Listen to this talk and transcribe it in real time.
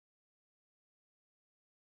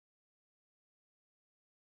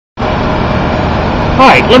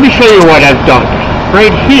Alright, let me show you what I've done. Right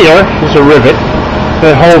here is a rivet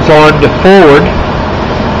that holds on the forward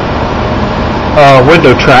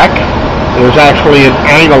window track. There's actually an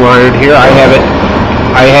angle iron here.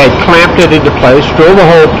 I had clamped it into place, drilled a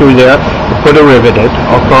hole through there, and put a rivet in.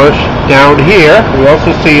 Of course, down here, we also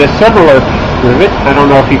see a similar rivet. I don't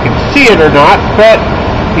know if you can see it or not, but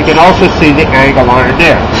you can also see the angle iron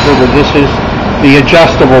there. Remember, this is the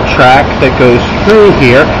adjustable track that goes through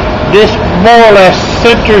here. This more or less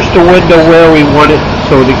centers the window where we want it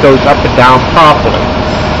so that it goes up and down properly.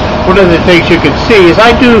 One of the things you can see is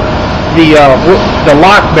I do the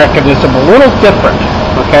lock mechanism a little different.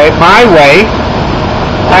 Okay, my way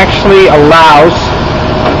actually allows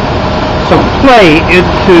some play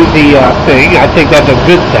into the thing. I think that's a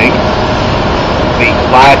good thing. Let me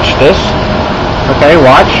latch this. Okay,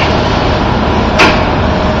 watch.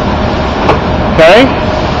 Okay,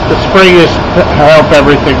 the spring is to help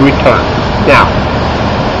everything return. Now,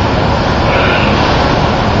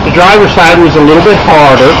 the driver's side was a little bit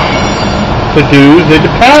harder to do than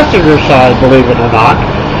the passenger side, believe it or not.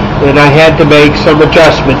 And I had to make some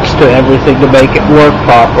adjustments to everything to make it work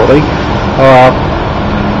properly.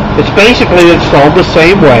 It's basically installed the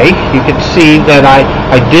same way. You can see that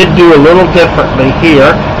I did do a little differently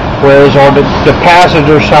here, whereas on the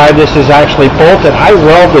passenger side this is actually bolted. I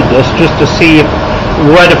welded this just to see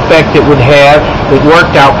what effect it would have. It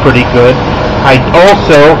worked out pretty good. I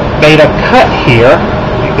also made a cut here.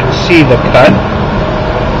 You can see the cut.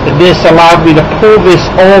 And this allowed me to pull this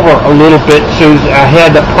over a little bit so I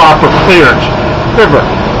had the proper clearance. Remember,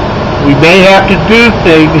 we may have to do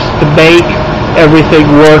things to make everything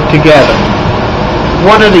work together.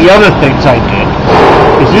 One of the other things I did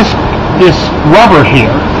is this rubber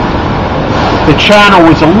here, the channel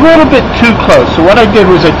was a little bit too close. So what I did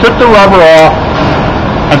was I took the rubber off,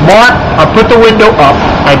 I put the window up,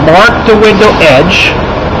 I marked the window edge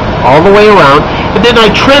all the way around, and then I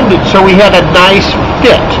trimmed it so we had a nice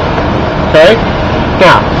fit. Okay?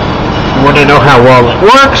 Now, you want to know how well it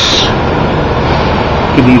works?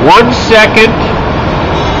 Give me 1 second,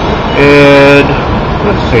 and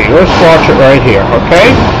let's see, let's watch it right here,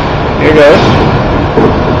 okay? Here goes.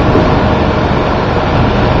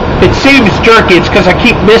 It seems jerky, it's because I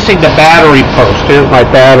keep missing the battery post. Here's my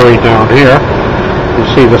battery down here. You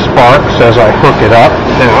see the sparks as I hook it up.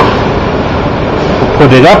 Now, we'll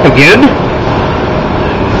put it up again.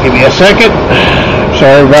 Give me a second.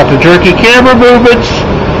 Sorry about the jerky camera movements.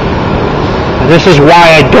 This is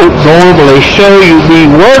why I don't normally show you me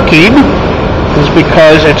working, is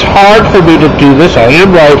because it's hard for me to do this. I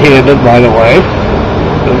am right-handed, by the way.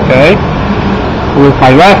 Okay? With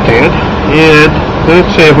my left hand. And let's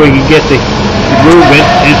see if we can get the movement.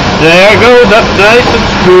 And there it goes, up nice and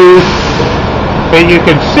smooth. And you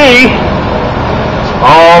can see it's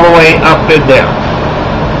all the way up in there.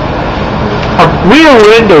 A rear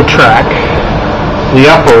window track, the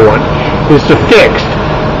upper one, is the fixed.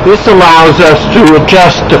 This allows us to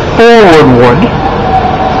adjust the forward one,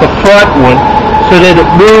 the front one, so that it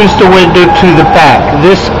moves the window to the back.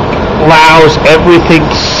 This allows everything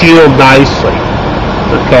to seal nicely.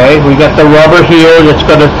 Okay, we got the rubber here that's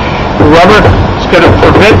going to,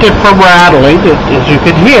 prevent it from rattling. As you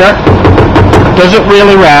can hear, it doesn't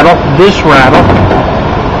really rattle. This rattle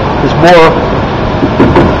is more,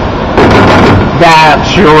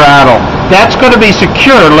 that's your rattle. That's going to be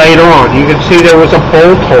secure later on. You can see there was a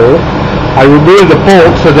bolt hole. I removed the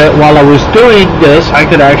bolt so that while I was doing this, I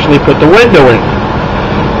could actually put the window in.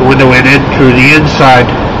 The window went in through the inside.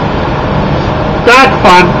 Not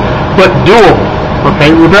fun, but doable.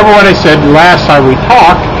 Okay, remember what I said last time we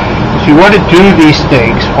talked, is you want to do these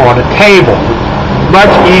things on a table. Much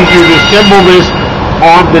easier to assemble this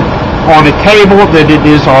on a table than it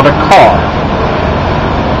is on a car.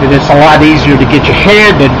 And it's a lot easier to get your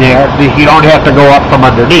hand in there if you don't have to go up from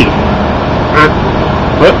underneath.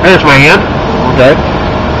 Well, there's my hand. Okay.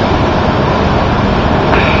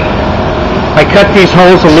 I cut these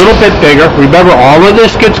holes a little bit bigger. Remember, all of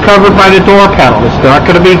this gets covered by the door panel. It's not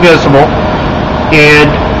going to be visible. And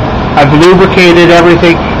I've lubricated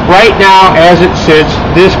everything. Right now, as it sits,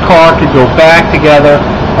 this car could go back together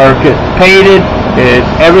or get painted, and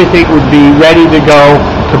everything would be ready to go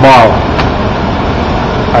tomorrow.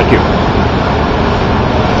 Thank you.